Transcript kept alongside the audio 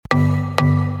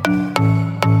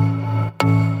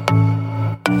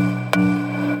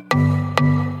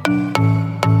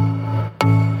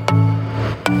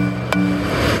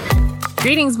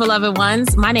Greetings, beloved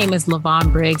ones. My name is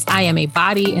LaVon Briggs. I am a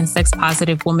body and sex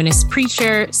positive womanist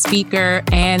preacher, speaker,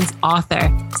 and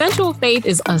author. Sensual Faith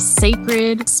is a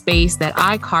sacred space that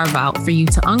I carve out for you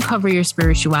to uncover your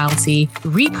spirituality,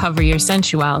 recover your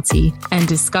sensuality, and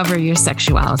discover your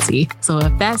sexuality. So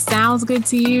if that sounds good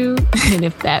to you, and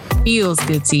if that feels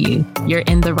good to you, you're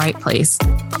in the right place.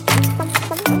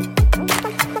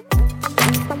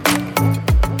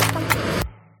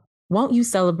 Won't you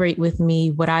celebrate with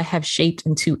me what I have shaped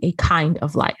into a kind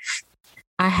of life?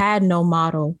 I had no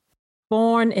model.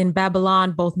 Born in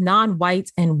Babylon, both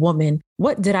non-white and woman,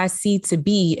 what did I see to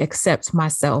be except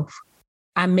myself?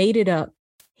 I made it up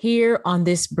here on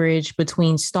this bridge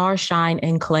between starshine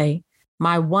and clay,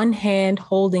 my one hand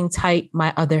holding tight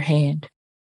my other hand.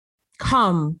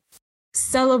 Come,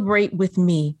 celebrate with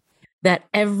me that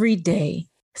every day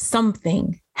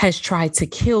something has tried to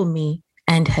kill me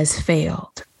and has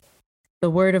failed. The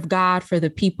word of God for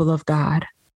the people of God.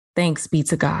 Thanks be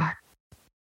to God.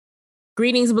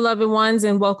 Greetings, beloved ones,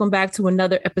 and welcome back to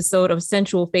another episode of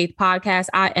Sensual Faith Podcast.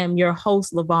 I am your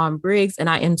host, LaVon Briggs, and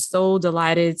I am so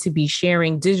delighted to be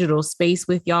sharing digital space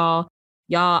with y'all.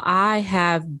 Y'all, I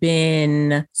have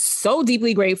been so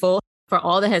deeply grateful for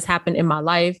all that has happened in my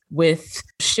life with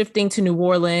shifting to New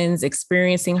Orleans,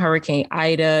 experiencing Hurricane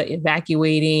Ida,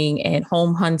 evacuating and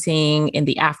home hunting in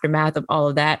the aftermath of all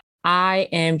of that. I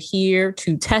am here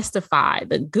to testify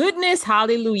the goodness,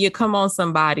 hallelujah, come on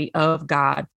somebody, of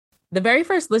God. The very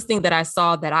first listing that I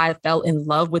saw that I fell in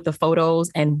love with the photos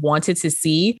and wanted to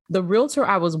see, the realtor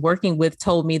I was working with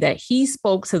told me that he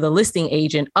spoke to the listing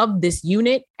agent of this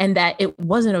unit and that it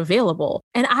wasn't available.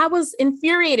 And I was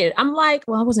infuriated. I'm like,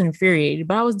 well, I wasn't infuriated,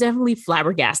 but I was definitely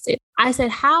flabbergasted. I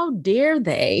said, how dare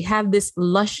they have this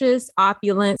luscious,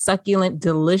 opulent, succulent,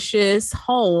 delicious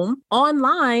home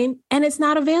online and it's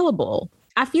not available?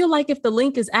 I feel like if the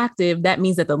link is active, that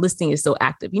means that the listing is still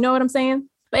active. You know what I'm saying?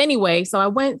 But anyway, so I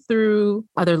went through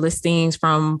other listings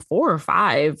from 4 or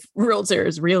 5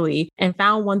 realtors, really, and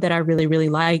found one that I really, really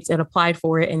liked and applied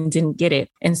for it and didn't get it.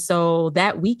 And so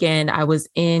that weekend, I was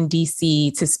in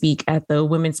DC to speak at the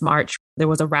Women's March. There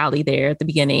was a rally there at the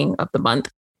beginning of the month.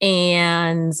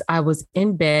 And I was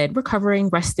in bed, recovering,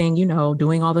 resting,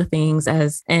 doing all the things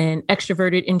as an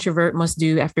extroverted introvert must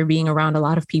do after being around a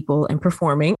lot of people and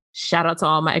performing. Shout out to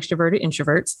all my extroverted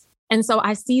introverts. And so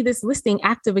I see this listing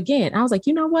active again. I was like,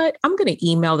 you know what? I'm going to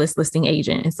email this listing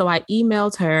agent. And so I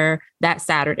emailed her that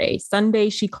Saturday. Sunday,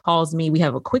 she calls me. We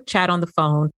have a quick chat on the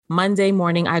phone. Monday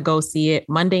morning, I go see it.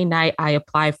 Monday night, I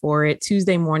apply for it.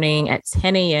 Tuesday morning at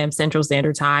 10 a.m. Central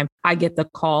Standard Time, I get the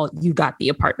call, you got the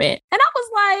apartment. And I was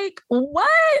like, what?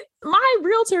 My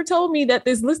realtor told me that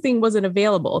this listing wasn't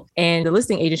available. And the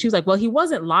listing agent, she was like, well, he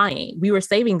wasn't lying. We were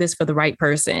saving this for the right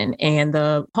person. And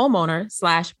the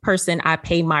homeowner/person I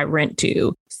pay my rent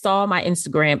to saw my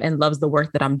Instagram and loves the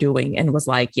work that I'm doing and was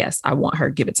like, yes, I want her,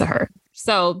 give it to her.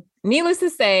 So needless to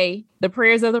say, the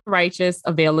prayers of the righteous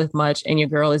availeth much, and your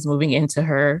girl is moving into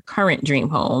her current dream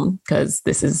home, because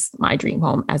this is my dream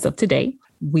home as of today.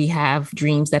 We have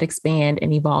dreams that expand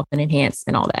and evolve and enhance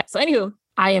and all that. So anywho,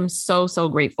 I am so, so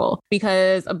grateful,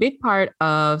 because a big part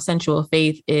of sensual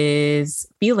faith is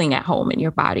feeling at home in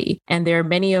your body. And there are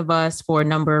many of us, for a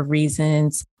number of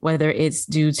reasons, whether it's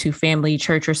due to family,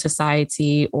 church, or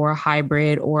society, or a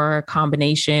hybrid, or a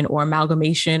combination or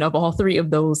amalgamation of all 3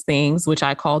 of those things, which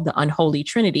I call the unholy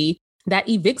trinity, that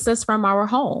evicts us from our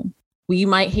home. We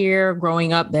might hear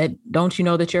growing up that, don't you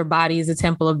know that your body is a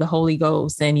temple of the Holy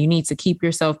Ghost and you need to keep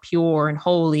yourself pure and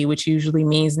holy, which usually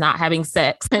means not having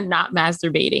sex and not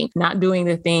masturbating, not doing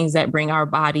the things that bring our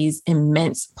bodies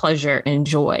immense pleasure and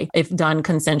joy if done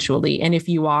consensually, and if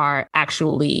you are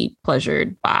actually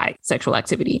pleasured by sexual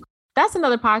activity. That's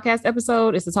another podcast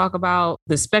episode, is to talk about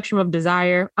the spectrum of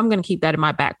desire. I'm going to keep that in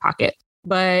my back pocket.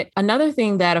 But another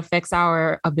thing that affects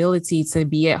our ability to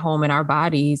be at home in our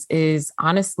bodies is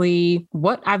honestly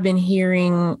what I've been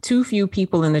hearing too few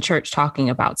people in the church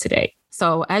talking about today.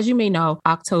 So as you may know,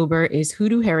 October is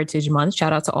Hoodoo Heritage Month.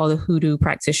 Shout out to all the Hoodoo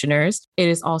practitioners. It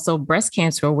is also Breast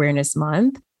Cancer Awareness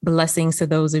Month. Blessings to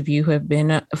those of you who have been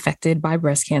affected by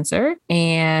breast cancer,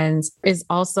 and is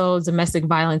also Domestic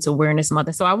Violence Awareness Month.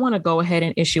 And so I want to go ahead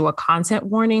and issue a content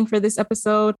warning for this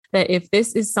episode, that if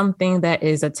this is something that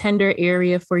is a tender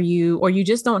area for you, or you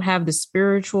just don't have the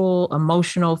spiritual,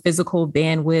 emotional, physical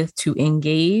bandwidth to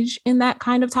engage in that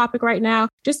kind of topic right now,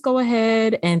 just go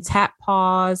ahead and tap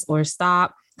pause or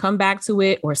stop. Come back to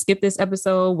it or skip this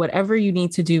episode, whatever you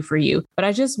need to do for you. But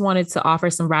I just wanted to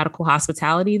offer some radical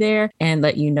hospitality there and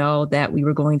let you know that we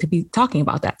were going to be talking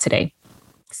about that today.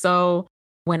 So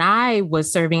When I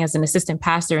was serving as an assistant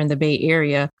pastor in the Bay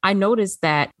Area, I noticed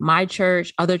that my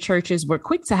church, other churches were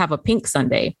quick to have a pink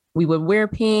Sunday. We would wear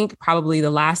pink, probably the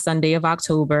last Sunday of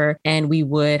October, and we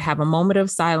would have a moment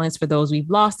of silence for those we've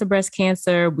lost to breast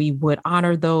cancer. We would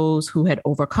honor those who had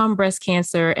overcome breast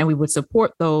cancer, and we would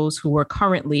support those who were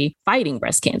currently fighting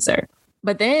breast cancer.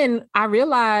 But then I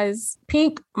realized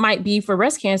pink might be for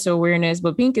breast cancer awareness,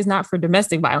 but pink is not for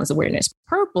domestic violence awareness.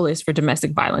 Purple is for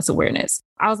domestic violence awareness.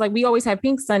 I was like, we always have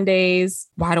pink Sundays.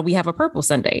 Why don't we have a purple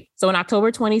Sunday? So in October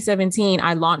 2017,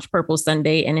 I launched Purple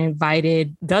Sunday and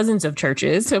invited dozens of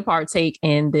churches to partake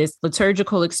in this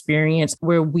liturgical experience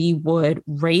where we would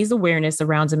raise awareness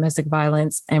around domestic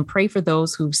violence and pray for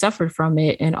those who suffered from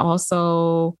it, and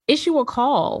also issue a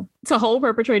call to hold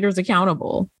perpetrators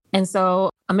accountable. And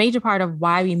so a major part of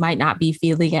why we might not be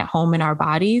feeling at home in our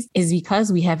bodies is because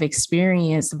we have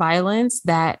experienced violence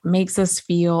that makes us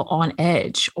feel on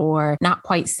edge or not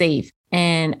quite safe.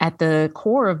 And at the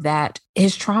core of that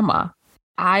is trauma.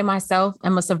 I myself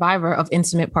am a survivor of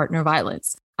intimate partner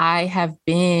violence. I have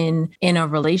been in a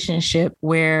relationship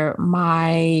where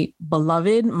my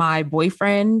beloved, my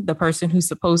boyfriend, the person who's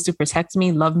supposed to protect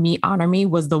me, love me, honor me,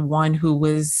 was the one who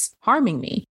was harming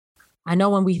me. I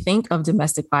know when we think of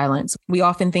domestic violence, we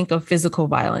often think of physical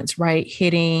violence, right?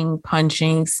 Hitting,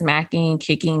 punching, smacking,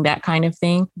 kicking, that kind of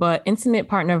thing. But intimate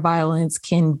partner violence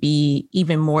can be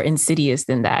even more insidious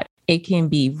than that. It can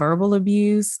be verbal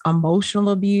abuse,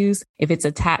 emotional abuse. If it's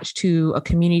attached to a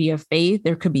community of faith,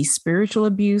 there could be spiritual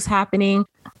abuse happening.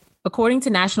 According to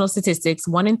national statistics,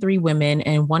 1 in 3 women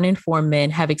and 1 in 4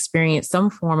 men have experienced some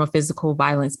form of physical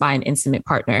violence by an intimate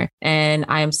partner. And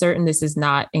I am certain this is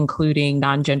not including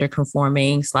non-gender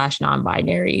conforming /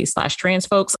 non-binary / trans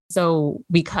folks. So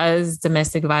because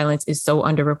domestic violence is so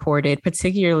underreported,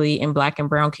 particularly in Black and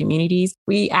Brown communities,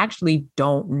 we actually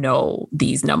don't know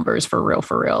these numbers for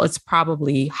real. It's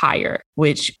probably higher,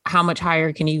 which how much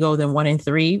higher can you go than 1 in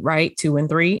 3, right? 2 and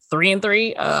 3, 3 and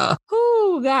 3.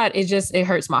 God, it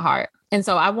hurts my heart. And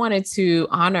so I wanted to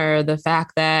honor the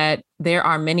fact that there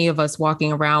are many of us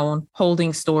walking around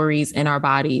holding stories in our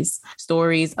bodies,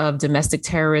 stories of domestic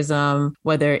terrorism,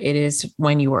 whether it is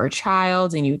when you were a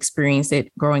child and you experienced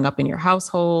it growing up in your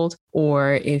household,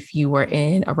 or if you were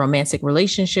in a romantic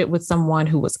relationship with someone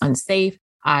who was unsafe.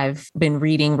 I've been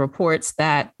reading reports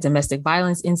that domestic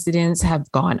violence incidents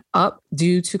have gone up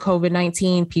due to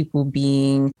COVID-19, people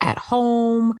being at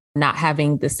home, not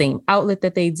having the same outlet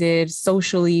that they did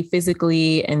socially,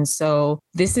 physically. And so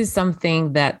this is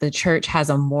something that the church has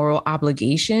a moral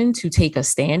obligation to take a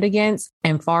stand against.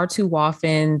 And far too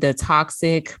often, the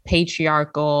toxic,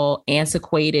 patriarchal,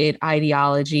 antiquated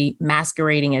ideology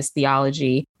masquerading as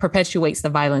theology perpetuates the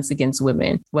violence against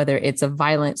women, whether it's a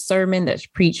violent sermon that's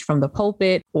preached from the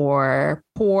pulpit or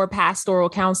poor pastoral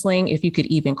counseling, if you could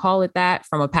even call it that,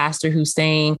 from a pastor who's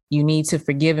saying you need to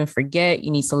forgive and forget,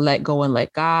 you need to let go and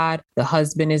let God. The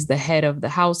husband is the head of the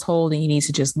household and you need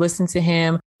to just listen to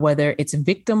him, whether it's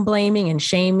victim blaming and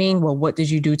shaming. Well, what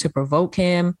did you do to provoke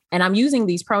him? And I'm using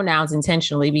these pronouns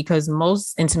intentionally because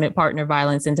most intimate partner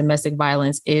violence and domestic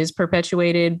violence is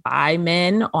perpetuated by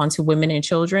men onto women and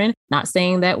children. Not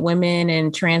saying that women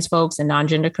and trans folks and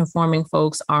non-gender conforming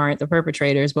folks aren't the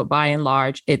perpetrators, but by and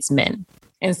large, it's men.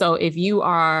 And so if you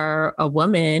are a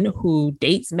woman who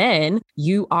dates men,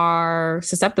 you are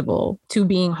susceptible to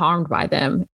being harmed by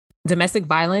them. Domestic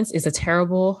violence is a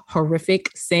terrible,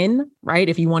 horrific sin, right?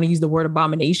 If you want to use the word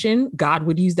abomination, God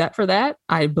would use that for that.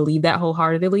 I believe that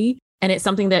wholeheartedly. And it's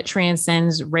something that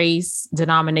transcends race,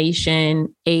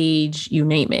 denomination, age, you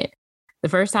name it. The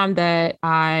first time that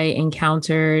I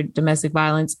encountered domestic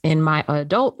violence in my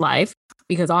adult life,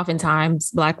 because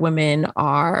oftentimes Black women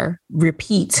are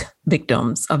repeat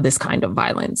victims of this kind of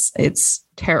violence. It's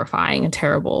terrifying and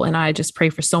terrible. And I just pray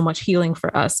for so much healing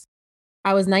for us.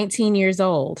 I was 19 years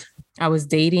old. I was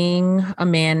dating a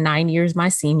man 9 years my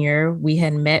senior. We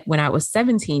had met when I was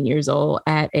 17 years old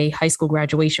at a high school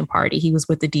graduation party. He was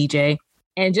with the DJ.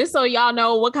 And just so y'all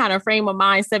know what kind of frame of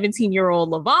mind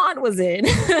 17-year-old Levon was in,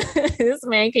 this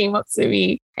man came up to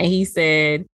me and he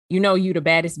said, "You know, you the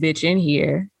baddest bitch in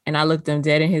here." And I looked him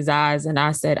dead in his eyes and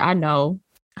I said, "I know,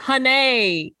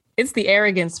 honey, it's the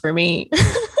arrogance for me."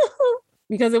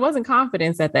 Because it wasn't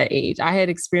confidence at that age. I had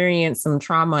experienced some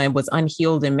trauma and was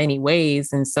unhealed in many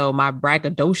ways. And so my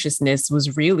braggadociousness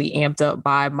was really amped up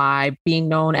by my being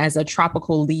known as a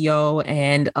tropical Leo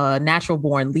and a natural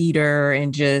born leader.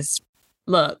 And just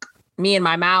look, me and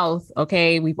my mouth,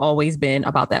 okay, we've always been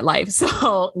about that life.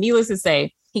 So needless to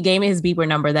say, he gave me his beeper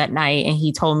number that night and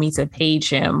he told me to page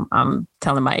him. I'm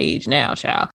telling my age now,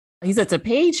 child. He said to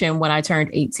page him when I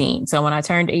turned 18. So when I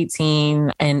turned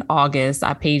 18 in August,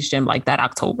 I paged him like that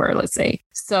October, let's say.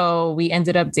 So we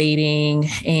ended up dating.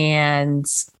 And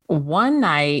one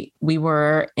night we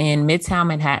were in Midtown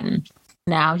Manhattan.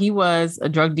 Now, he was a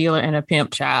drug dealer and a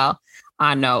pimp, child.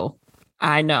 I know.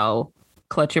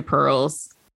 Clutch your pearls,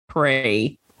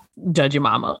 pray, judge your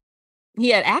mama. He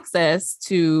had access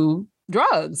to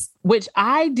drugs, which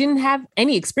I didn't have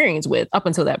any experience with up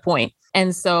until that point.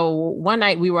 And so one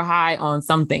night we were high on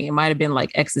something. It might have been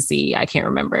like ecstasy. I can't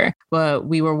remember. But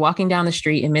we were walking down the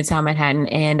street in Midtown Manhattan.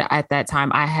 And at that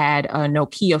time, I had a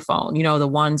Nokia phone, the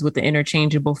ones with the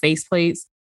interchangeable faceplates.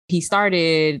 He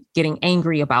started getting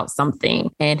angry about something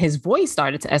and his voice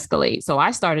started to escalate. So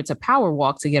I started to power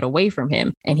walk to get away from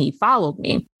him and he followed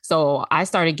me. So I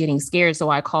started getting scared. So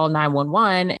I called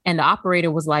 911 and the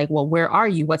operator was like, well, where are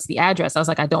you? What's the address? I was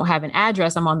like, I don't have an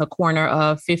address. I'm on the corner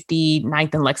of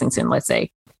 59th and Lexington, let's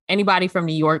say. Anybody from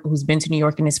New York who's been to New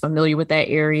York and is familiar with that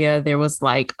area, there was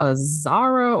like a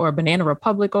Zara or a Banana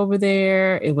Republic over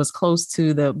there. It was close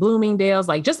to the Bloomingdale's,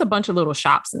 like just a bunch of little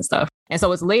shops and stuff. And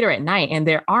so it's later at night and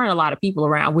there aren't a lot of people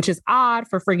around, which is odd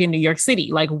for friggin' New York City.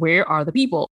 Like, where are the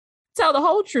people? Tell the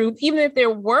whole truth, even if there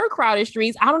were crowded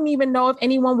streets, I don't even know if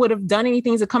anyone would have done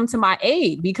anything to come to my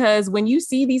aid, because when you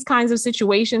see these kinds of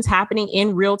situations happening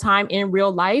in real time, in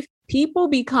real life, people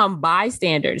become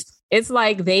bystanders. It's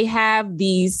like they have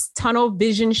these tunnel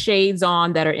vision shades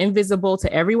on that are invisible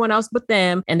to everyone else but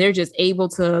them, and they're just able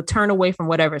to turn away from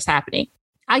whatever's happening.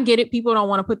 I get it. People don't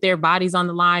want to put their bodies on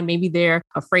the line. Maybe they're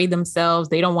afraid themselves.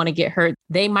 They don't want to get hurt.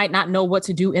 They might not know what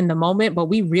to do in the moment, but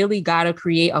we really got to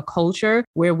create a culture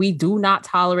where we do not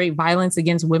tolerate violence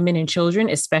against women and children,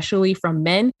 especially from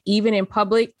men, even in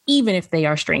public, even if they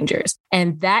are strangers.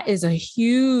 And that is a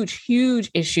huge, huge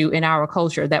issue in our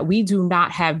culture, that we do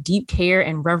not have deep care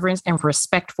and reverence and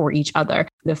respect for each other.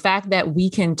 The fact that we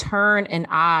can turn an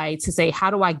eye to say, how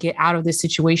do I get out of this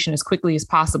situation as quickly as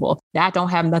possible? That don't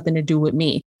have nothing to do with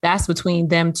me. That's between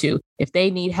them two. If they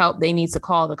need help, they need to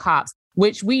call the cops,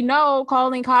 which we know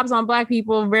calling cops on Black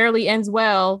people rarely ends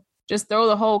well. Just throw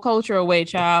the whole culture away,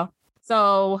 child.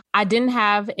 So I didn't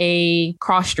have a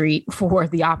cross street for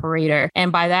the operator.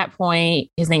 And by that point,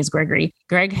 his name's Gregory.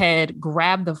 Greg had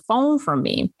grabbed the phone from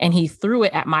me and he threw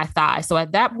it at my thigh. So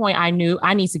at that point, I knew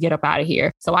I need to get up out of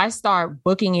here. So I start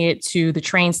booking it to the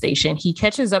train station. He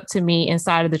catches up to me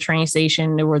inside of the train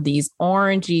station. There were these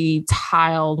orangey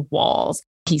tiled walls.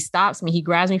 He stops me. He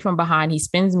grabs me from behind. He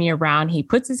spins me around. He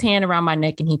puts his hand around my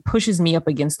neck and he pushes me up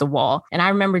against the wall. And I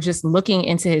remember just looking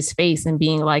into his face and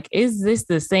being like, is this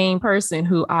the same person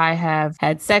who I have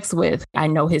had sex with? I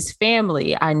know his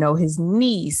family. I know his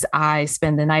niece. I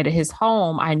spend the night at his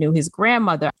home. I knew his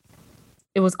grandmother.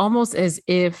 It was almost as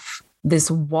if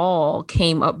this wall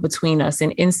came up between us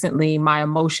and instantly my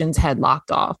emotions had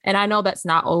locked off. And I know that's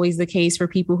not always the case for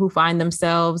people who find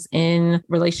themselves in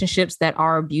relationships that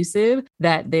are abusive,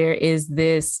 that there is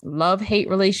this love-hate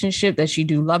relationship, that you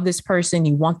do love this person,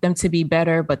 you want them to be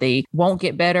better, but they won't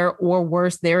get better, or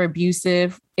worse, they're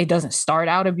abusive. It doesn't start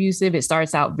out abusive. It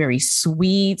starts out very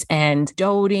sweet and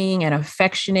doting and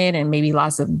affectionate and maybe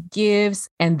lots of gifts.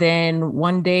 And then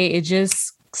one day it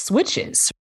just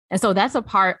switches. And so that's a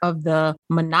part of the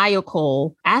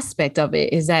maniacal aspect of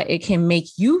it, is that it can make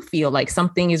you feel like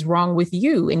something is wrong with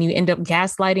you and you end up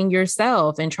gaslighting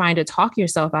yourself and trying to talk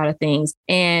yourself out of things.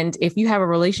 And if you have a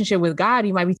relationship with God,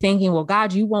 you might be thinking, well,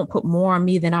 God, you won't put more on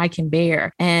me than I can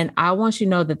bear. And I want you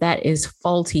to know that that is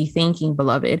faulty thinking,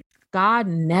 beloved. God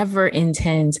never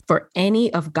intends for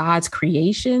any of God's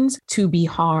creations to be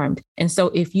harmed. And so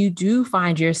if you do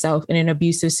find yourself in an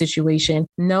abusive situation,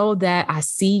 know that I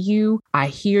see you, I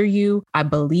hear you, I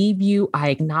believe you, I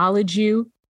acknowledge you.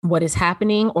 What is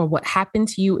happening or what happened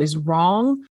to you is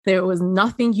wrong. There was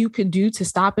nothing you could do to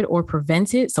stop it or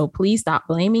prevent it. So please stop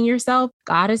blaming yourself.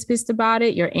 God is pissed about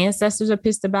it. Your ancestors are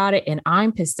pissed about it. And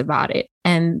I'm pissed about it.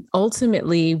 And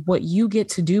ultimately, what you get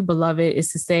to do, beloved,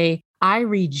 is to say, I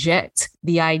reject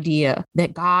the idea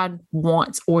that God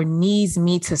wants or needs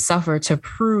me to suffer to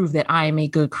prove that I am a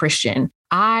good Christian.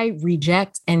 I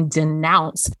reject and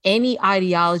denounce any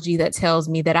ideology that tells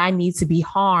me that I need to be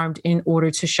harmed in order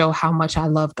to show how much I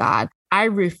love God. I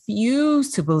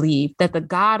refuse to believe that the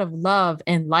God of love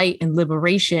and light and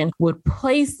liberation would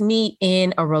place me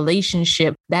in a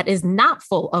relationship that is not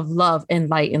full of love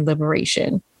and light and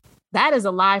liberation. That is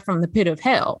a lie from the pit of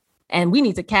hell. And we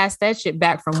need to cast that shit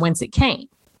back from whence it came.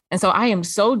 And so I am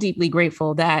so deeply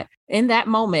grateful that in that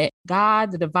moment,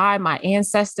 God, the divine, my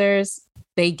ancestors,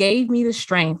 they gave me the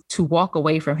strength to walk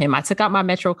away from him. I took out my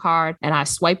Metro card and I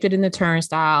swiped it in the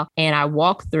turnstile and I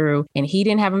walked through, and he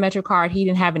didn't have a Metro card. He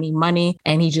didn't have any money.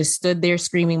 And he just stood there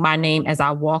screaming my name as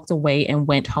I walked away and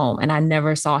went home. And I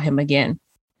never saw him again.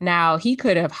 Now, he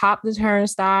could have hopped the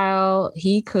turnstile.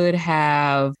 He could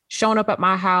have shown up at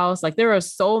my house. Like, there are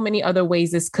so many other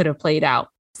ways this could have played out.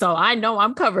 So I know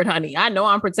I'm covered, honey. I know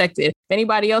I'm protected. If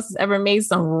anybody else has ever made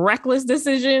some reckless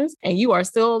decisions and you are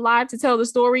still alive to tell the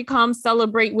story, come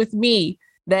celebrate with me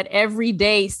that every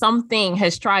day something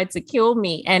has tried to kill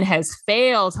me and has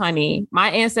failed, honey.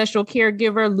 My ancestral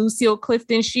caregiver, Lucille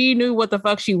Clifton, she knew what the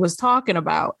fuck she was talking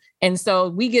about. And so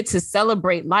we get to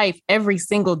celebrate life every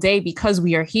single day because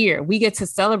we are here. We get to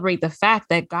celebrate the fact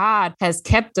that God has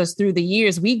kept us through the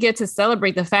years. We get to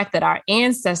celebrate the fact that our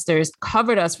ancestors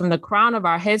covered us from the crown of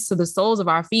our heads to the soles of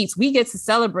our feet. We get to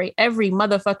celebrate every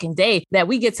motherfucking day that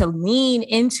we get to lean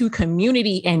into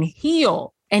community and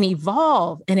heal and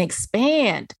evolve and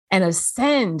expand and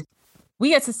ascend. We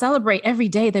get to celebrate every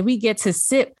day that we get to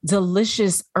sip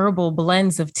delicious herbal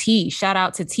blends of tea. Shout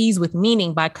out to Teas with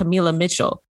Meaning by Camila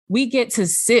Mitchell. We get to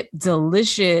sip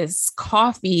delicious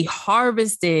coffee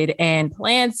harvested and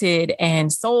planted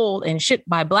and sold and shipped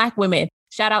by Black women.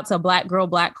 Shout out to Black Girl,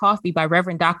 Black Coffee by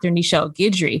Reverend Dr. Nichelle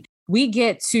Guidry. We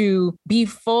get to be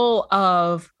full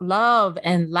of love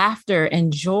and laughter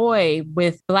and joy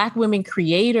with Black women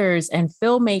creators and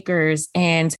filmmakers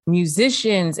and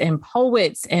musicians and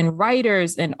poets and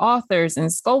writers and authors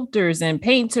and sculptors and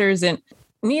painters. And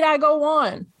need I go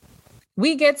on?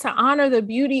 We get to honor the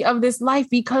beauty of this life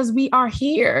because we are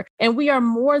here and we are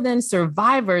more than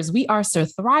survivors. We are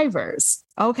surthrivers.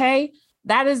 Okay.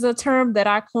 That is a term that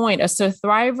I coined. A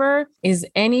surthriver is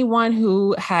anyone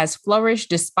who has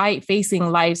flourished despite facing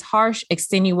life's harsh,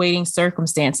 extenuating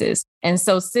circumstances. And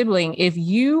so, sibling, if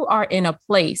you are in a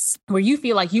place where you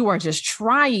feel like you are just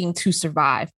trying to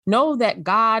survive, know that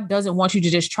God doesn't want you to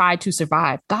just try to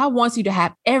survive. God wants you to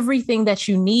have everything that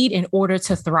you need in order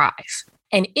to thrive.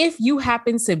 And if you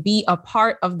happen to be a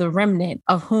part of the remnant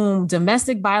of whom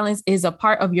domestic violence is a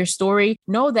part of your story,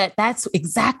 know that that's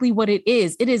exactly what it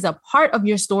is. It is a part of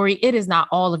your story. It is not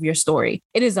all of your story.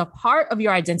 It is a part of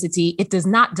your identity. It does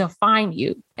not define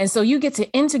you. And so you get to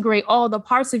integrate all the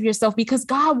parts of yourself because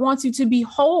God wants you to be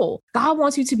whole. God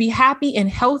wants you to be happy and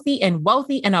healthy and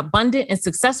wealthy and abundant and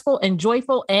successful and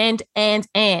joyful and.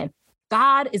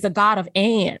 God is a God of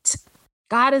and.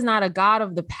 God is not a God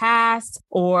of the past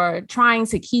or trying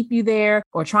to keep you there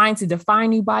or trying to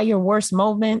define you by your worst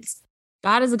moments.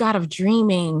 God is a God of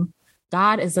dreaming.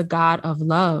 God is a God of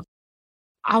love.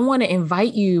 I want to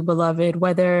invite you, beloved,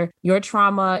 whether your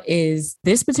trauma is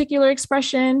this particular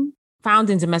expression found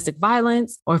in domestic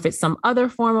violence, or if it's some other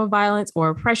form of violence or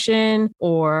oppression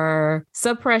or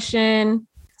suppression,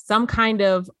 some kind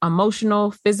of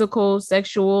emotional, physical,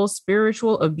 sexual,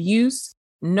 spiritual abuse,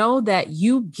 know that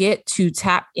you get to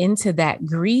tap into that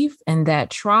grief and that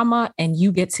trauma, and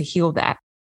you get to heal that.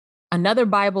 Another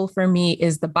Bible for me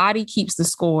is The Body Keeps the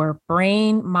Score,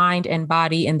 Brain, Mind, and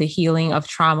Body in the Healing of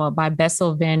Trauma by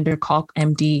Bessel van der Kolk,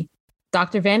 MD.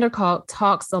 Dr. van der Kolk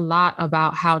talks a lot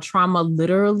about how trauma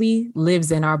literally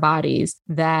lives in our bodies,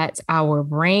 that our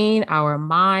brain, our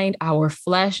mind, our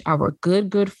flesh, our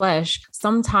good flesh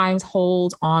sometimes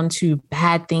holds on to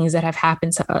bad things that have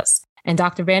happened to us. And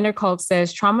Dr. van der Kolk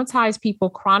says traumatized people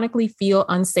chronically feel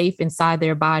unsafe inside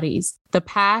their bodies. The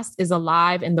past is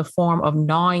alive in the form of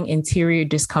gnawing interior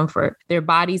discomfort. Their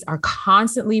bodies are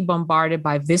constantly bombarded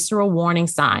by visceral warning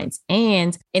signs.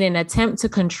 And in an attempt to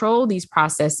control these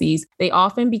processes, they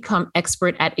often become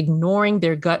expert at ignoring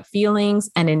their gut feelings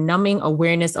and in numbing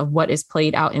awareness of what is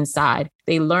played out inside.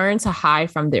 They learn to hide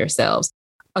from themselves.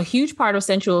 A huge part of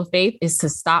sensual faith is to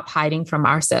stop hiding from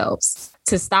ourselves,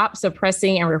 to stop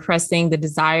suppressing and repressing the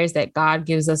desires that God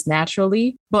gives us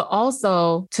naturally, but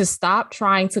also to stop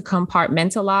trying to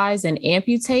compartmentalize and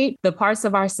amputate the parts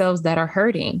of ourselves that are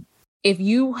hurting. If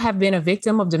you have been a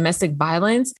victim of domestic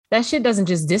violence, that shit doesn't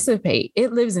just dissipate.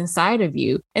 It lives inside of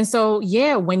you. And so,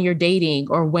 yeah, when you're dating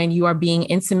or when you are being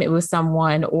intimate with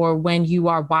someone or when you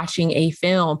are watching a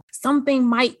film, something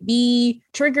might be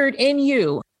triggered in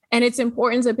you. And it's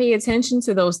important to pay attention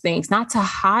to those things, not to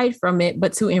hide from it,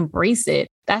 but to embrace it.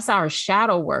 That's our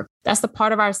shadow work. That's the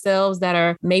part of ourselves that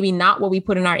are maybe not what we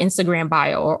put in our Instagram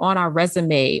bio or on our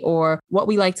resume or what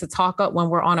we like to talk up when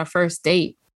we're on a first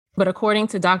date. But according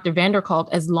to Dr. van der Kolk,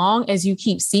 as long as you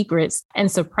keep secrets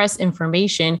and suppress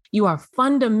information, you are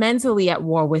fundamentally at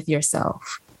war with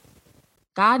yourself.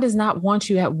 God does not want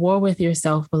you at war with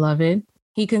yourself, beloved.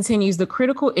 He continues, the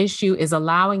critical issue is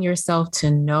allowing yourself to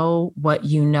know what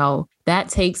you know. That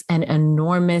takes an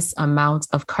enormous amount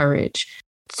of courage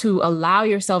to allow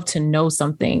yourself to know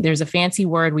something. There's a fancy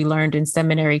word we learned in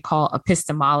seminary called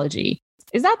epistemology.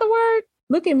 Is that the word?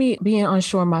 Look at me being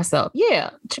unsure myself.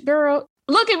 Yeah, girl,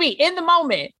 look at me in the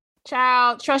moment.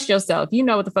 Child, trust yourself. You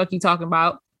know what the fuck you talking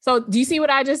about. So do you see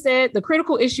what I just said? The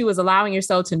critical issue is allowing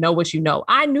yourself to know what you know.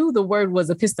 I knew the word was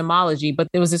epistemology, but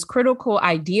there was this critical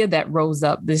idea that rose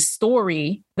up, this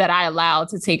story that I allowed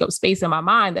to take up space in my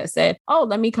mind that said, oh,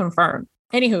 let me confirm.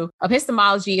 Anywho,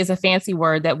 epistemology is a fancy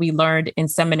word that we learned in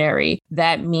seminary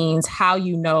that means how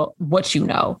you know what you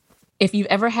know. If you've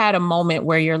ever had a moment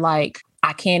where you're like,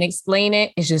 I can't explain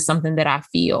it. It's just something that I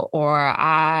feel, or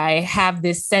I have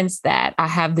this sense that, I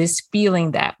have this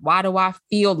feeling that. Why do I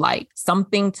feel like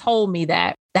something told me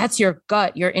that? That's your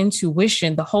gut, your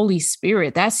intuition, the Holy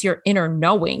Spirit. That's your inner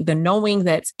knowing, the knowing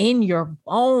that's in your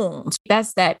bones.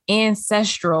 That's that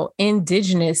ancestral,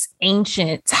 indigenous,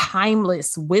 ancient,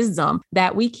 timeless wisdom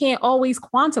that we can't always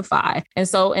quantify. And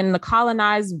so in the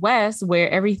colonized West, where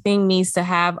everything needs to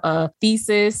have a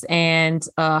thesis and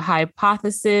a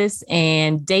hypothesis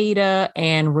and data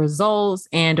and results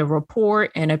and a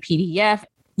report and a PDF,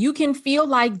 you can feel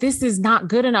like this is not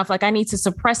good enough. Like I need to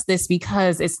suppress this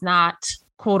because it's not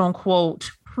quote unquote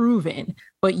proven,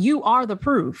 but you are the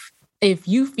proof. If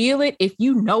you feel it, if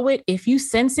you know it, if you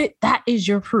sense it, that is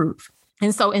your proof.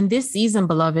 And so in this season,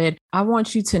 beloved, I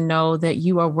want you to know that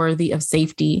you are worthy of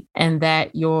safety and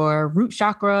that your root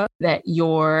chakra, that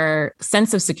your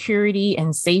sense of security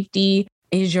and safety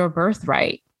is your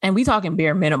birthright. And we talking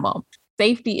bare minimum.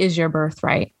 Safety is your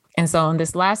birthright. And so in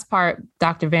this last part,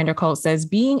 Dr. van der Kolk says,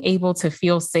 being able to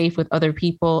feel safe with other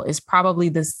people is probably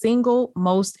the single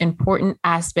most important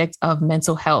aspect of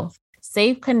mental health.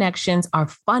 Safe connections are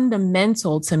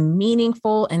fundamental to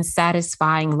meaningful and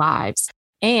satisfying lives.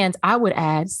 And I would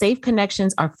add, safe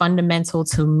connections are fundamental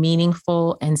to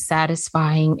meaningful and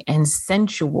satisfying and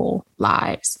sensual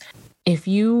lives. If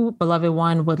you, beloved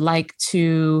one, would like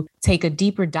to take a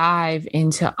deeper dive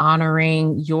into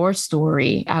honoring your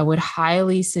story, I would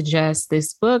highly suggest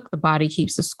this book, The Body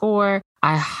Keeps the Score.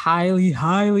 I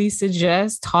highly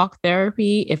suggest talk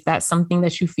therapy if that's something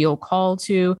that you feel called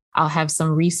to. I'll have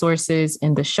some resources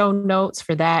in the show notes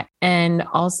for that. And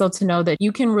also to know that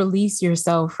you can release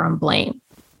yourself from blame.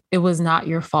 It was not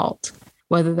your fault.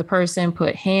 Whether the person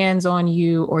put hands on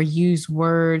you or used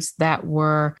words that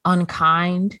were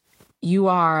unkind, you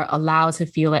are allowed to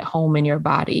feel at home in your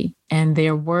body. And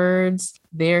their words,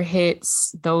 their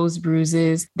hits, those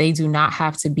bruises, they do not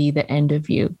have to be the end of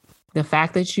you. The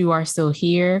fact that you are still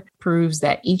here proves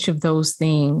that each of those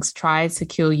things tried to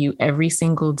kill you every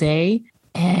single day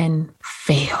and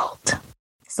failed.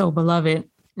 So, beloved,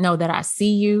 know that I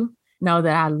see you, know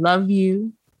that I love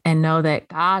you, and know that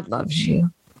God loves you.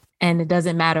 And it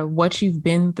doesn't matter what you've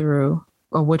been through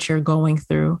or what you're going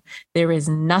through. There is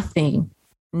nothing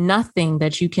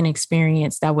that you can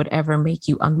experience that would ever make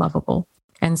you unlovable.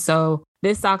 And so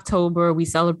this October, we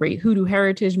celebrate Hoodoo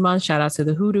Heritage Month. Shout out to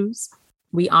the Hoodoos.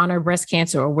 We honor Breast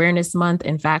Cancer Awareness Month.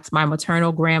 In fact, my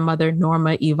maternal grandmother,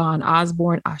 Norma Yvonne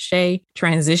Osborne, Ashe,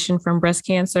 transitioned from breast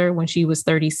cancer when she was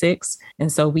 36. And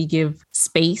so we give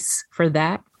space for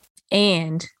that.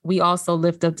 And we also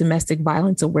lift up Domestic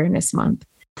Violence Awareness Month.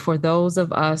 For those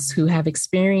of us who have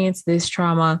experienced this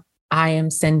trauma, I am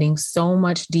sending so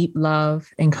much deep love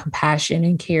and compassion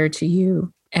and care to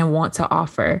you and want to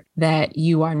offer that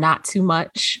you are not too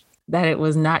much, that it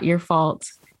was not your fault,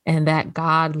 and that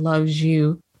God loves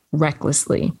you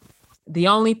recklessly. The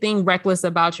only thing reckless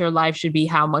about your life should be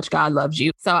how much God loves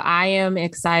you. So I am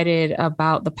excited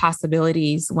about the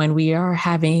possibilities when we are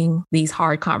having these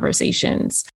hard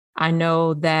conversations. I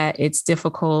know that it's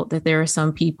difficult, that there are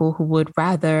some people who would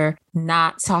rather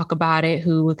not talk about it,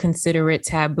 who would consider it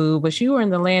taboo, but you are in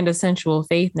the land of sensual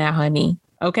faith now, honey.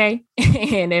 Okay.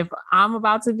 And if I'm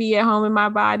about to be at home in my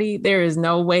body, there is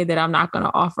no way that I'm not going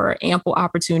to offer ample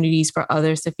opportunities for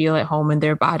others to feel at home in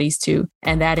their bodies too.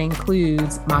 And that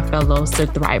includes my fellow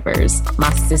survivors,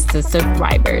 my sister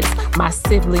survivors, my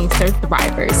sibling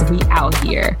survivors. We out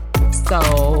here.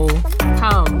 So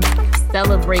come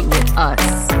celebrate with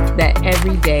us that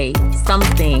every day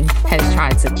something has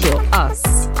tried to kill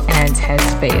us and has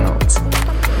failed.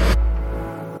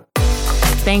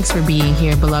 Thanks for being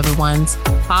here, beloved ones.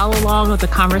 Follow along with the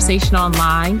conversation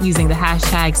online using the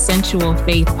hashtag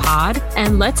SensualFaithPod,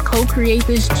 and let's co-create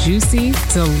this juicy,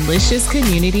 delicious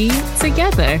community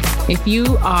together. If you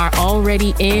are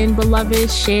already in,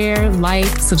 beloved, share, like,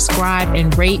 subscribe,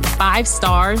 and rate 5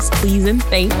 stars, please and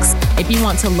thanks. If you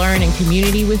want to learn in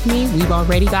community with me, we've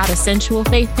already got a Sensual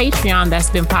Faith Patreon that's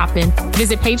been popping.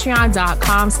 Visit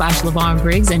patreon.com/LaVon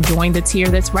Briggs and join the tier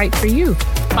that's right for you.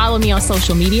 Follow me on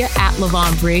social media at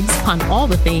LaVon Briggs on all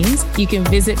the things. You can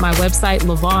visit my website,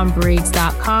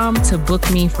 LaVonBriggs.com, to book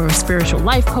me for spiritual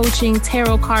life coaching,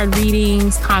 tarot card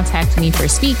readings, contact me for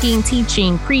speaking,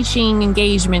 teaching, preaching,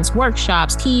 engagements,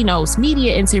 workshops, keynotes,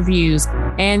 media interviews,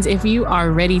 And if you are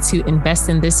ready to invest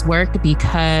in this work,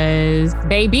 because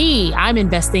baby, I'm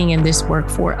investing in this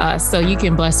work for us. So you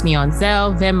can bless me on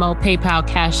Zelle, Venmo, PayPal,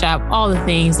 Cash App, all the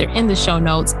things. They're in the show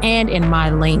notes and in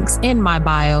my links, in my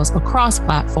bios, across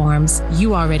platforms.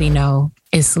 You already know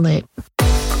it's lit.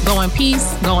 Go in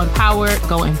peace, go in power,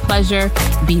 go in pleasure.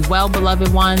 Be well,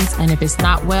 beloved ones. And if it's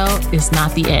not well, it's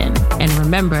not the end. And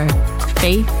remember,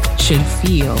 faith should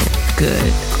feel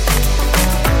good.